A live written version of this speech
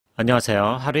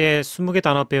안녕하세요. 하루에 20개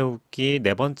단어 배우기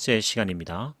네 번째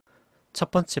시간입니다. 첫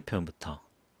번째 표현부터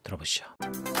들어보시죠.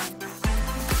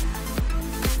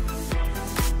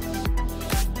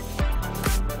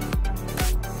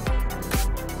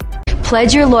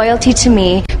 Pledge your loyalty to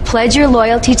me. Pledge your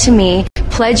loyalty to me.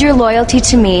 Pledge your loyalty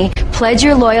to me. Pledge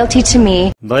your loyalty to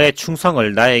me. 너의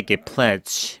충성을 나에게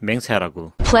pledge,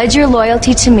 맹세하라고. Pledge your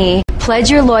loyalty to me.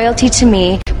 Pledge your loyalty to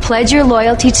me. Pledge your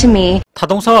loyalty to me.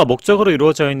 타동사와 목적어로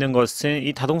이루어져 있는 것은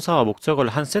이 타동사와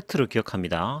목적어를 한 세트로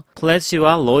기억합니다.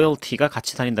 pledge와 loyalty가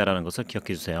같이 다닌다는 것을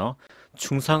기억해 주세요.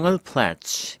 충성을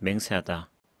pledge, 맹세하다.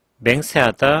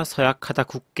 맹세하다, 서약하다,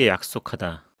 굳게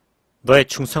약속하다. 너의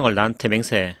충성을 나한테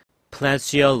맹세해.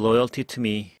 Pledge your loyalty to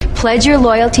me. Pledge your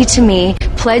loyalty to me.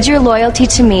 Pledge your loyalty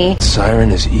to me.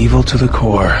 Siren is evil to the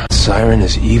core. Siren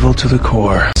is evil to the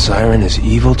core. Siren is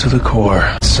evil to the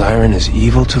core. Siren is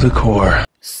evil to the core.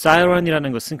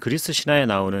 Siren이라는 것은 그리스 신화에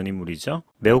나오는 인물이죠.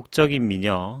 매혹적인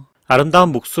미녀.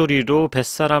 아름다운 목소리로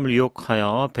뱃사람을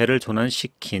유혹하여 배를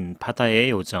조난시킨 바다의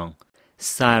요정.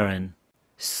 Siren.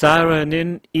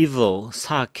 Siren은 evil,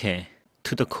 사악해.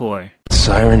 To the core.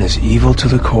 Siren is evil to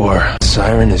the core.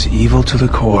 Siren is evil to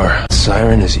the core.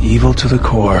 Siren is evil to the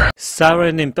core.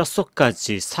 Siren은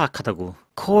뼛속까지 사악하다고.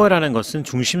 core라는 것은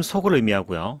중심 속을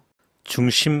의미하고요.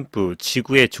 중심부,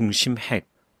 지구의 중심 핵.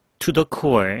 To the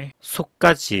core,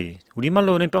 속까지.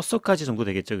 우리말로는 뼛속까지 정도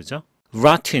되겠죠, 그죠?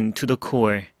 Rotten to the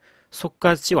core,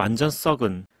 속까지 완전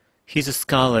썩은. He's a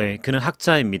scholar, 그는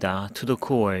학자입니다. To the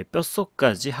core,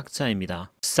 뼛속까지 학자입니다.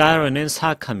 Siren은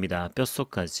사악합니다.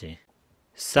 뼛속까지.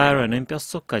 Siren은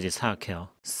뼛속까지 사악해요.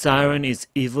 Siren is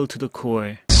evil to the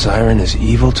core. Siren is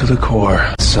evil to the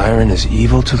core. Siren is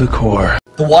evil to the core.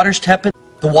 The water's tepid.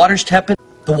 The water's tepid.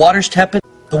 The water's tepid.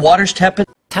 The water's tepid.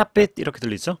 Tap it 이렇게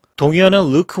들리죠? 동의어는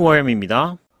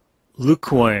lukewarm입니다.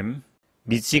 lukewarm,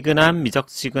 미지근한,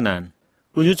 미적지근한.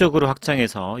 은유적으로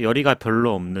확장해서 열의가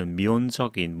별로 없는,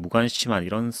 미온적인, 무관심한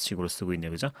이런 식으로 쓰고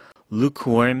있네요. 그죠?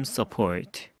 lukewarm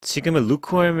support. 지금은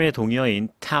lukewarm의 동의어인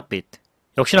tap it.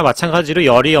 역시나 마찬가지로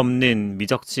열이 없는,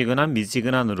 미적지근한,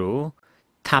 미지근한으로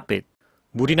tap it.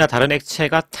 물이나 다른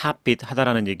액체가 tap it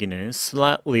하다라는 얘기는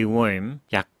slightly warm,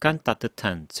 약간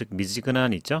따뜻한, 즉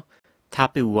미지근한이죠.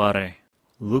 tap it water,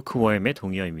 lukewarm의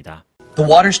동의어입니다. The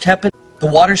water's tepid.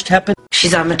 The water's tepid.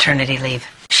 She's on maternity leave.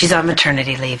 She's on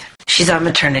maternity leave. She's on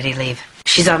maternity leave.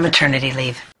 She's on maternity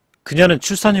leave. 그녀는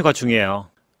출산휴가 중이에요.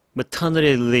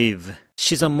 maternity leave.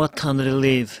 She's on maternity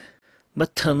leave.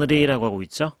 maternity라고 하고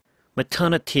있죠.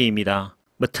 maternity입니다.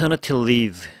 maternity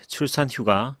leave.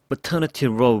 출산휴가.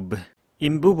 maternity robe.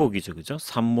 인부복이죠, 그죠?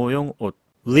 산모용 옷.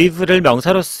 leave를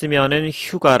명사로 쓰면은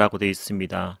휴가라고 되어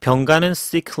있습니다. 병가는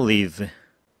sick leave.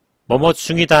 뭐뭐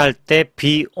중이다 할 때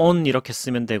be on 이렇게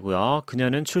쓰면 되고요.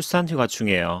 그녀는 출산휴가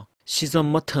중이에요. She's on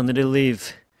maternity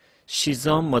leave. She's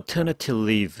on maternity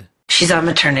leave. She's on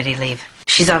maternity leave.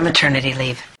 She's on maternity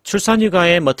leave.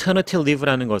 출산휴가의 maternity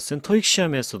leave라는 것은 토익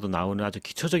시험에서도 나오는 아주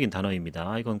기초적인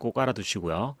단어입니다. 이건 꼭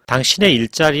알아두시고요. 당신의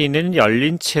일자리는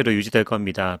열린 채로 유지될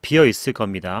겁니다. 비어 있을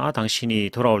겁니다. 당신이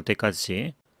돌아올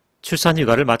때까지.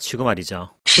 출산휴가를 마치고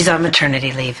말이죠. She's on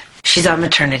maternity leave. She's on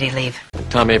maternity leave.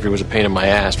 Tom Avery was a pain in my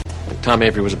ass. Tom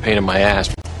Avery was a pain in my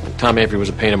ass. Tom Avery was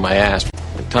a pain in my ass.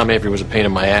 Tom Avery was a pain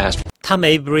in my ass. Tom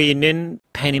Avery는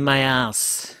pain in my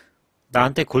ass.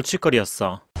 나한테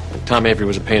골칫거리였어. Tom Avery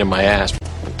was a pain in my ass.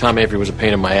 Tom Avery was a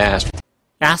pain in my ass.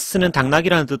 ass는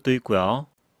당나귀라는 뜻도 있고요.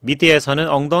 미디에서는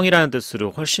엉덩이라는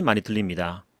뜻으로 훨씬 많이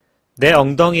들립니다. 내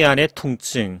엉덩이 안에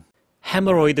통증.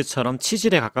 헤머로이드처럼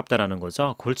치질에 가깝다라는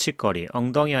거죠. 골칫거리,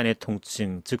 엉덩이 안의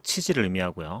통증, 즉 치질을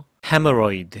의미하고요.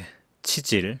 헤머로이드,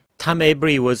 치질. Tom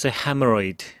Avery was a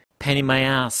hemorrhoid. pain in my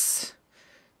ass.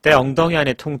 내 엉덩이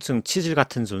안의 통증, 치질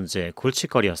같은 존재,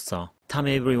 골칫거리였어. Tom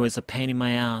Avery was a pain in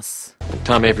my ass.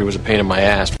 Tom Avery was a pain in my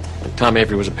ass. Tom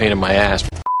Avery was a pain in my ass.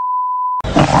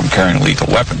 I'm carrying a lethal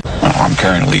weapon. I'm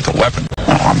carrying a lethal weapon.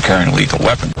 I'm carrying a lethal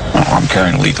weapon. I'm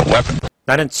carrying a lethal weapon.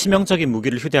 나는 치명적인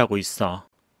무기를 휴대하고 있어.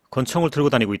 권총을 들고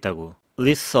다니고 있다고.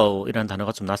 lethal이라는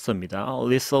단어가 좀 낯섭니다.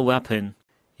 lethal weapon.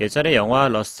 예전에 영화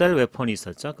러셀 웨폰이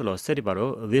있었죠. 그 러셀이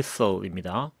바로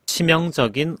lethal입니다.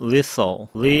 치명적인 lethal,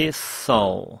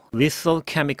 lethal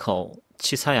chemical,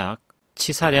 치사약,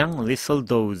 치사량 lethal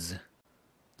dose.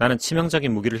 나는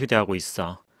치명적인 무기를 휴대하고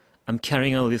있어. I'm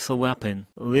carrying a lethal weapon.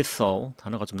 lethal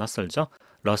단어가 좀 낯설죠.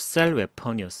 러셀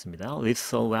웨폰이었습니다.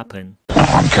 lethal weapon.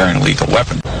 I'm carrying a lethal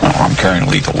weapon. I'm carrying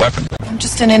a lethal weapon. I'm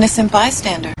just an innocent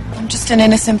bystander. I'm just an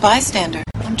innocent bystander.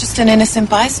 I'm just an innocent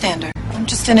bystander. I'm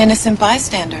just an innocent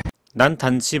bystander. 난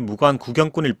단지 무고한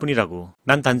구경꾼일 뿐이라고.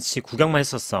 난 단지 구경만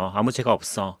했었어. 아무 죄가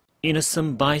없어.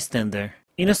 innocent bystander.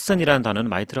 innocent이라는 단어는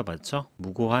많이 들어봤죠?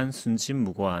 무고한, 순진,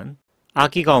 무고한.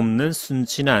 악의가 없는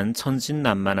순진한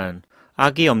천진난만한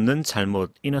악의 없는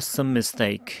잘못 innocent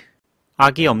mistake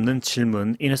악의 없는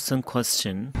질문 innocent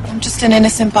question I'm just an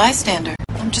innocent bystander.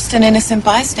 I'm just an innocent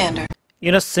bystander.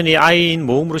 innocent이 I인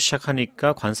모음으로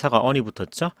시작하니까 관사가 on이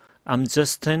붙었죠. I'm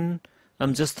just an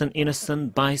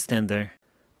innocent bystander.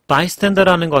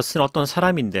 bystander라는 것은 어떤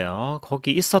사람인데요.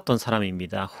 거기 있었던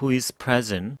사람입니다. Who is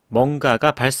present.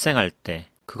 뭔가가 발생할 때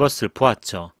그것을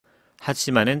보았죠.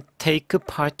 하지만은 take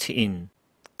part in.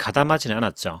 가담하지는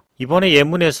않았죠. 이번에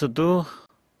예문에서도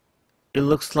It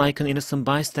looks like an innocent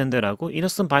bystander라고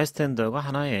innocent bystander가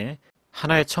하나의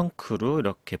청크로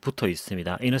이렇게 붙어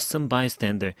있습니다. innocent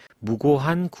bystander.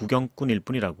 무고한 구경꾼일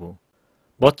뿐이라고.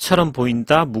 뭐처럼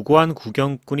보인다. 무고한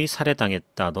구경꾼이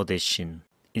살해당했다. 너 대신.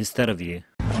 Instead of you.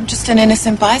 I'm just an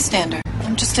innocent bystander.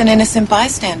 I'm just an innocent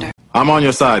bystander. I'm on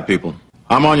your side, people.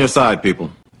 I'm on your side, people.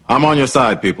 I'm on your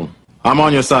side, people. I'm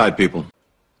on your side, people.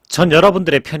 전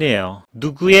여러분들의 편이에요.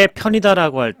 누구의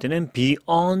편이다라고 할 때는 be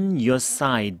on your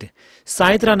side.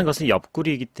 side라는 것은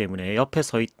옆구리이기 때문에 옆에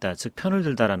서 있다, 즉 편을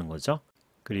들다라는 거죠.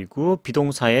 그리고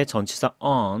비동사의 전치사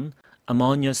on. I'm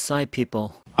on your side, people.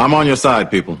 I'm on your side,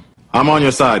 people. I'm on your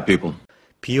side, people.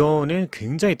 비오는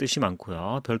굉장히 뜻이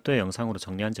많고요. 별도의 영상으로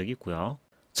정리한 적이 있고요.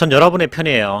 전 여러분의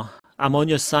편이에요. I'm on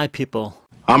your side, people.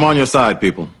 I'm on your side,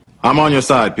 people. I'm on your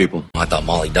side, people. I thought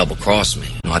Molly double-crossed me.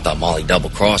 I thought Molly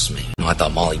double-crossed me. I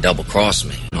thought Molly double-crossed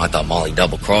me. I thought Molly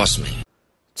double-crossed me.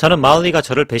 저는 말리가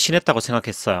저를 배신했다고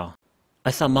생각했어요.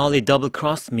 I thought Molly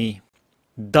double-crossed me.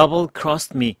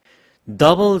 double-crossed me.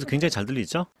 double 굉장히 잘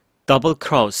들리죠?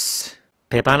 double-cross.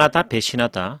 배반하다,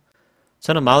 배신하다.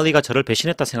 저는 말리가 저를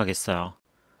배신했다 생각했어요.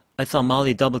 I thought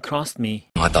Molly double-crossed me.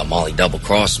 I thought Molly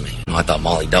double-crossed me. I thought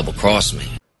Molly double-crossed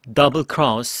me.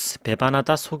 double-cross.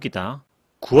 배반하다, 속이다.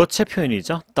 구어체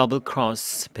표현이죠.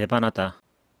 double-cross. 배반하다.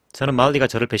 저는 말리가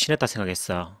저를 배신했다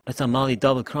생각했어요. I thought Molly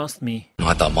double-crossed me.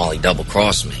 I thought Molly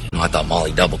double-crossed me. I thought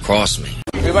Molly double-crossed me.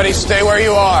 Everybody stay where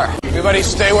you are. Everybody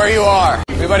stay where you are.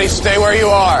 Everybody stay where you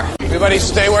are. Everybody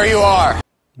stay where you are.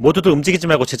 모두들 움직이지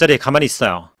말고 제자리에 가만히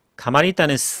있어요. 가만히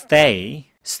있다는 stay.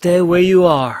 Stay where you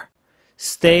are.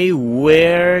 Stay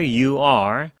where you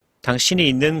are. 당신이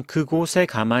있는 그곳에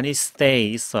가만히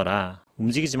stay 있어라.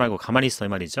 움직이지 말고 가만히 있어 이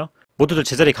말이죠. 모두들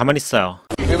제자리에 가만히 있어요.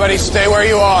 Everybody stay where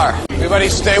you are. Everybody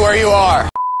stay where you are.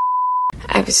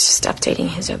 I was just updating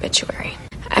his obituary.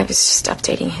 I was just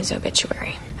updating his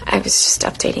obituary. I was just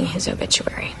updating his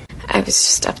obituary. I was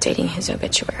just updating his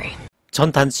obituary.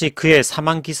 전 단지 그의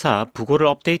사망기사 부고를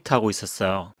업데이트하고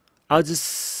있었어요. I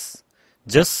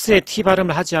just의 T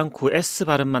발음을 하지 않고 S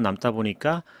발음만 남다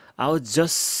보니까 I was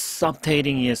just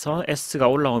updating에서 S가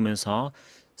올라오면서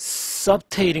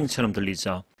subdating처럼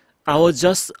들리죠. I was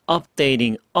just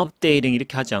updating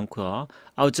이렇게 하지 않고요.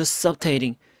 I was just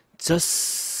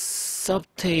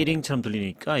subdating처럼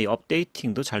들리니까 이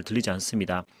updating도 잘 들리지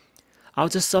않습니다. I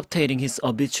was just updating his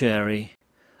obituary.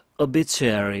 I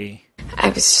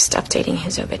was just updating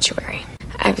his obituary.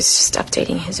 I was just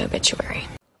updating his obituary.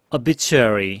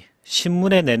 obituary.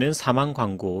 신문에 내는 사망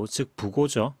광고, 즉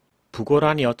부고죠.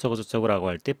 부고라니 어쩌고 저쩌고라고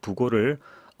할 때 부고를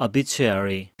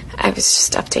obituary. I was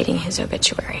just updating his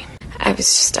obituary. I was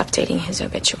just updating his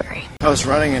obituary. I was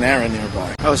running an errand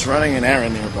nearby. I was running an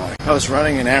errand nearby. I was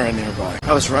running an errand nearby.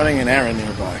 I was running an errand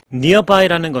nearby.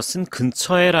 nearby라는 것은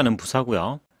근처에라는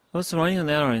부사고요. I was running an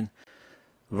errand.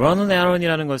 run an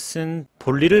errand이라는 것은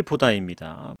볼일을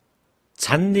보다입니다.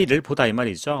 잔일을 보다 이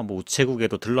말이죠. 뭐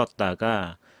우체국에도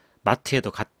들렀다가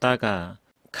마트에도 갔다가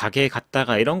가게에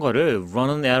갔다가 이런 거를 run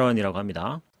an errand이라고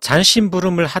합니다.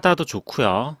 잔심부름을 하다도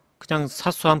좋고요. 그냥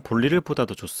사소한 볼일을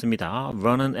보다도 좋습니다.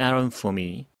 run an errand for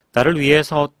me. 나를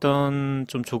위해서 어떤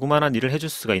좀 조그만한 일을 해줄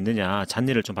수가 있느냐,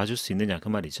 잔일을 좀 봐줄 수 있느냐 그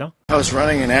말이죠. I was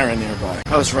running an errand nearby.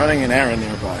 I was running an errand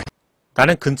nearby.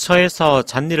 나는 근처에서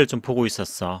잔일을 좀 보고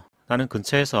있었어. 나는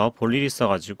근처에서 볼 일이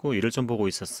있어가지고 일을 좀 보고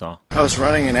있었어. I was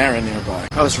running an errand nearby.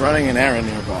 I was running an errand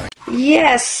nearby.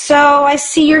 Yes, so I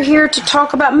see you're here to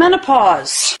talk about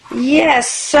menopause. Yes,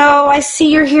 so I see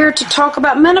you're here to talk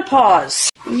about menopause.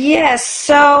 Yes,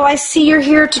 so I see you're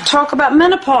here to talk about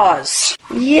menopause.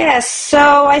 Yes,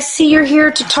 so I see you're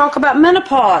here to talk about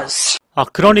menopause.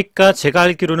 그러니까 제가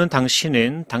알기로는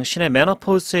당신은 당신의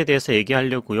menopause에 대해서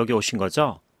얘기하려고 여기 오신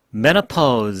거죠?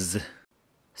 menopause.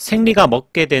 생리가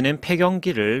먹게 되는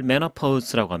폐경기를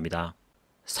menopause라고 합니다.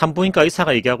 산부인과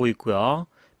의사가 얘기하고 있고요.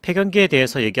 폐경기에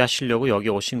대해서 얘기하시려고 여기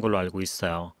오신 걸로 알고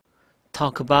있어요.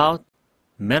 Talk about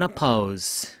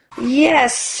menopause.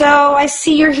 Yes, so I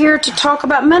see you're here to talk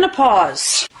about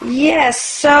menopause. Yes,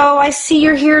 so I see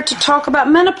you're here to talk about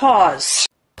menopause.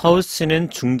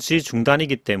 pause는 중지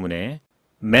중단이기 때문에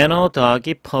meno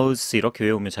더하기 pause 이렇게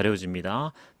외우면 잘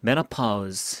외워집니다.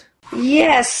 menopause.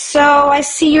 Yes, so I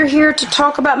see you're here to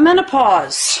talk about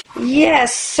menopause.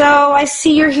 Yes, so I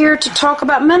see you're here to talk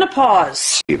about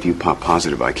menopause. If you pop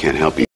positive, I can't help you.